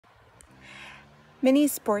Many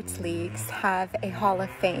sports leagues have a Hall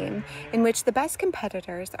of Fame in which the best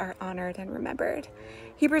competitors are honored and remembered.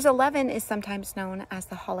 Hebrews 11 is sometimes known as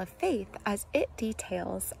the Hall of Faith, as it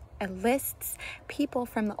details and lists people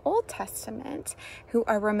from the Old Testament who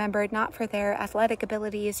are remembered not for their athletic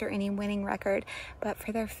abilities or any winning record, but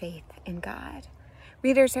for their faith in God.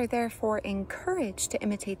 Readers are therefore encouraged to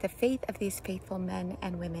imitate the faith of these faithful men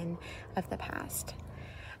and women of the past.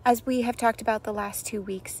 As we have talked about the last 2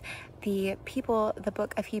 weeks, the people the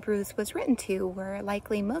book of Hebrews was written to were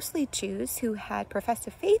likely mostly Jews who had professed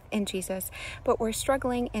a faith in Jesus, but were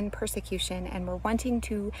struggling in persecution and were wanting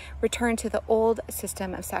to return to the old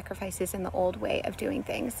system of sacrifices and the old way of doing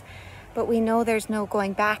things. But we know there's no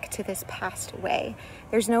going back to this past way.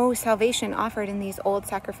 There's no salvation offered in these old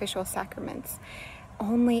sacrificial sacraments.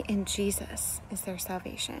 Only in Jesus is there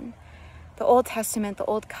salvation. The Old Testament, the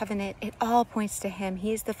Old Covenant, it all points to him.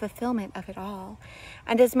 He is the fulfillment of it all.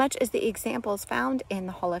 And as much as the examples found in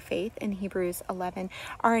the Hall of Faith in Hebrews 11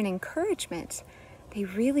 are an encouragement, they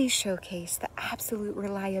really showcase the absolute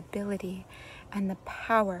reliability and the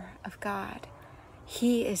power of God.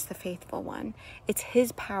 He is the faithful one. It's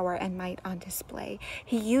his power and might on display.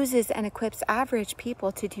 He uses and equips average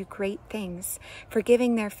people to do great things,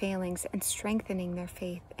 forgiving their failings and strengthening their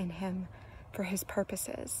faith in him for his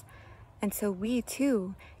purposes. And so we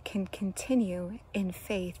too can continue in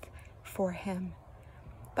faith for him.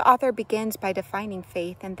 The author begins by defining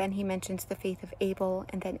faith, and then he mentions the faith of Abel,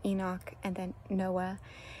 and then Enoch, and then Noah.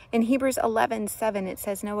 In Hebrews 11:7, it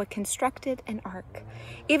says Noah constructed an ark.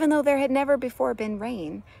 Even though there had never before been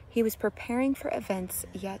rain, he was preparing for events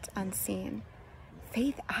yet unseen.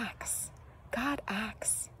 Faith acts. God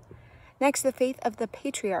acts. Next, the faith of the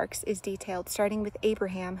patriarchs is detailed, starting with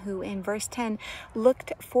Abraham, who in verse 10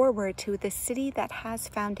 looked forward to the city that has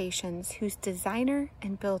foundations, whose designer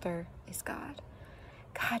and builder is God.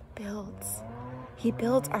 God builds. He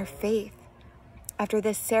builds our faith. After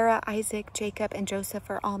this, Sarah, Isaac, Jacob, and Joseph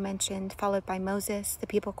are all mentioned, followed by Moses, the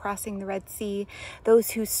people crossing the Red Sea,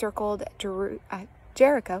 those who circled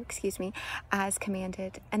Jericho, as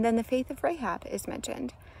commanded, and then the faith of Rahab is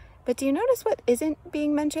mentioned. But do you notice what isn't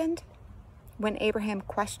being mentioned? When Abraham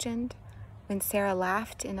questioned, when Sarah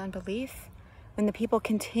laughed in unbelief, when the people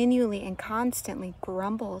continually and constantly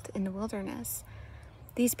grumbled in the wilderness.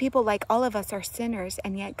 These people, like all of us, are sinners,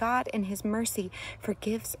 and yet God in his mercy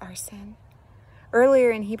forgives our sin.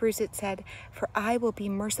 Earlier in Hebrews it said, "For I will be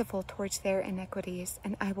merciful towards their iniquities,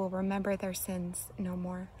 and I will remember their sins no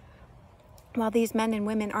more." While these men and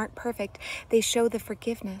women aren't perfect, they show the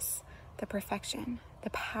forgiveness, the perfection,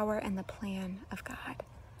 the power, and the plan of God.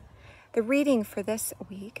 The reading for this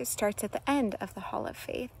week starts at the end of the Hall of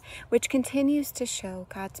Faith, which continues to show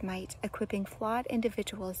God's might, equipping flawed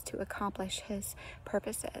individuals to accomplish his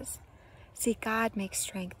purposes. See, God makes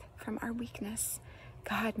strength from our weakness.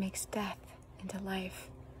 God makes death into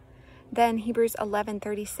life. Then Hebrews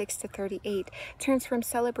 11:36-38 turns from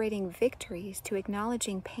celebrating victories to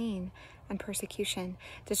acknowledging pain and persecution,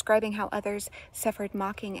 describing how others suffered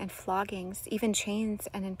mocking and floggings, even chains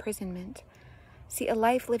and imprisonment. See, a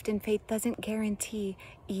life lived in faith doesn't guarantee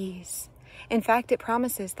ease. In fact, it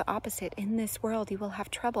promises the opposite. In this world, you will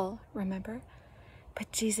have trouble, remember?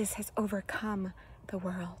 But Jesus has overcome the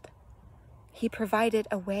world. He provided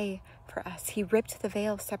a way for us. He ripped the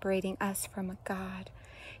veil separating us from God.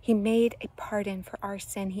 He made a pardon for our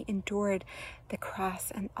sin. He endured the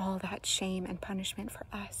cross and all that shame and punishment for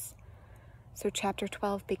us. So chapter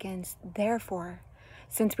 12 begins, "Therefore,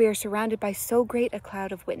 since we are surrounded by so great a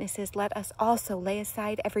cloud of witnesses, let us also lay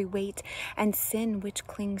aside every weight and sin which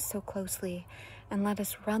clings so closely, and let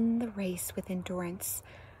us run the race with endurance,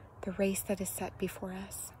 the race that is set before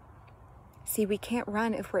us." See, we can't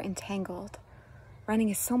run if we're entangled. Running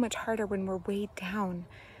is so much harder when we're weighed down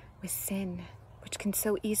with sin, which can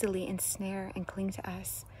so easily ensnare and cling to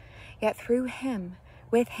us. Yet through him,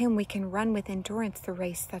 with him, we can run with endurance the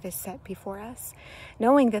race that is set before us,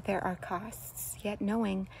 knowing that there are costs, yet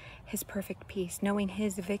knowing his perfect peace, knowing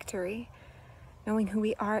his victory, knowing who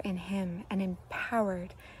we are in him, and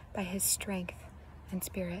empowered by his strength and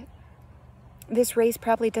spirit. This race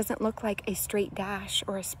probably doesn't look like a straight dash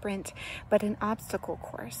or a sprint, but an obstacle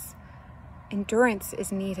course. Endurance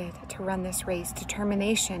is needed to run this race,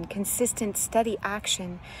 determination, consistent, steady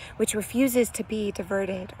action, which refuses to be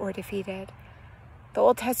diverted or defeated. The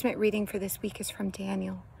Old Testament reading for this week is from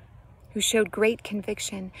Daniel, who showed great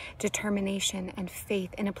conviction, determination, and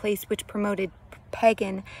faith in a place which promoted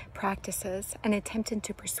pagan practices and attempted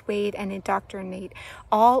to persuade and indoctrinate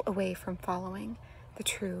all away from following the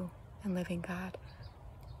true and living God.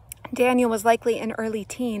 Daniel was likely an early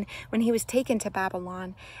teen when he was taken to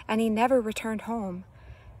Babylon, and he never returned home.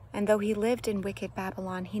 And though he lived in wicked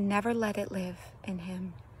Babylon, he never let it live in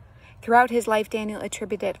him. Throughout his life, Daniel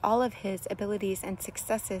attributed all of his abilities and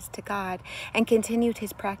successes to God and continued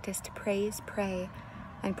his practice to praise, pray,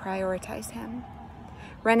 and prioritize him.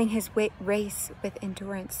 Running his race with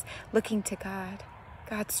endurance, looking to God.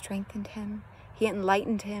 God strengthened him. He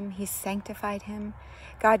enlightened him. He sanctified him.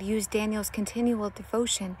 God used Daniel's continual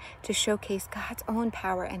devotion to showcase God's own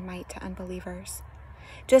power and might to unbelievers.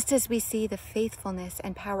 Just as we see the faithfulness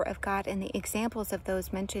and power of God in the examples of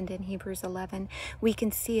those mentioned in Hebrews 11, we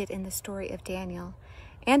can see it in the story of Daniel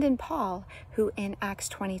and in Paul, who in Acts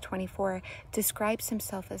 20:24 describes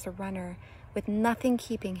himself as a runner with nothing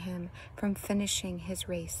keeping him from finishing his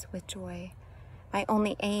race with joy. My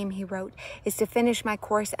only aim, he wrote, is to finish my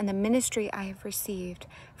course and the ministry I have received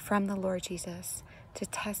from the Lord Jesus to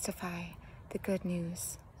testify the good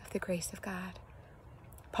news of the grace of God.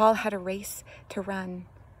 Paul had a race to run,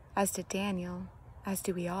 as did Daniel, as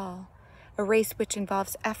do we all, a race which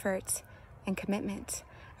involves effort and commitment,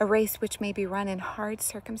 a race which may be run in hard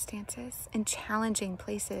circumstances, in challenging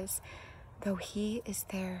places, though he is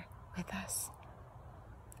there with us.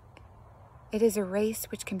 It is a race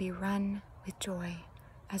which can be run with joy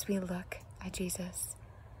as we look at Jesus.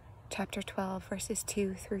 Chapter 12, verses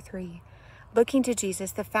 2-3. Looking to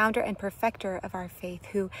Jesus, the founder and perfecter of our faith,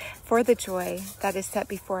 who, for the joy that is set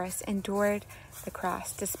before us, endured the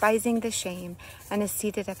cross, despising the shame, and is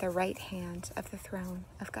seated at the right hand of the throne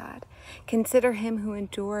of God. Consider him who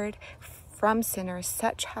endured from sinners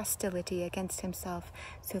such hostility against himself,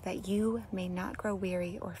 so that you may not grow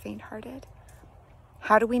weary or faint-hearted.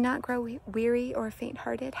 How do we not grow weary or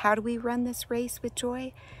faint-hearted? How do we run this race with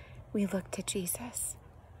joy? We look to Jesus.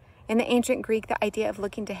 In the ancient Greek, the idea of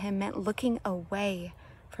looking to him meant looking away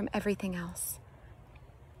from everything else,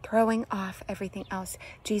 throwing off everything else.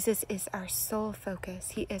 Jesus is our sole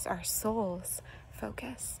focus. He is our soul's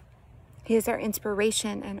focus. He is our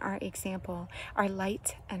inspiration and our example, our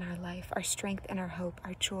light and our life, our strength and our hope,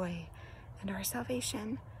 our joy and our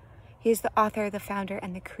salvation. He is the author, the founder,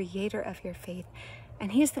 and the creator of your faith.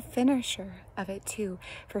 And he is the finisher of it too.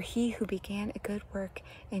 For he who began a good work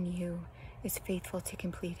in you is faithful to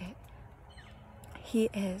complete it. He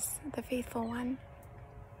is the faithful one.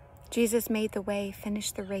 Jesus made the way,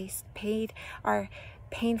 finished the race, paid our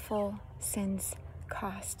painful sins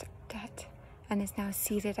cost debt, and is now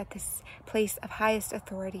seated at this place of highest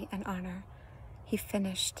authority and honor. He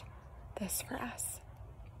finished this for us.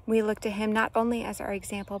 We look to him not only as our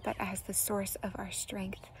example, but as the source of our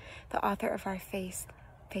strength, the author of our faith,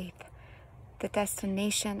 the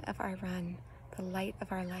destination of our run, the light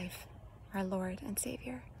of our life, our Lord and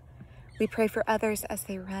Savior. We pray for others as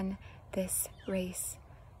they run this race.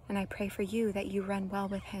 And I pray for you that you run well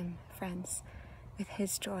with him, friends, with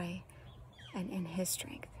his joy and in his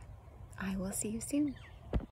strength. I will see you soon.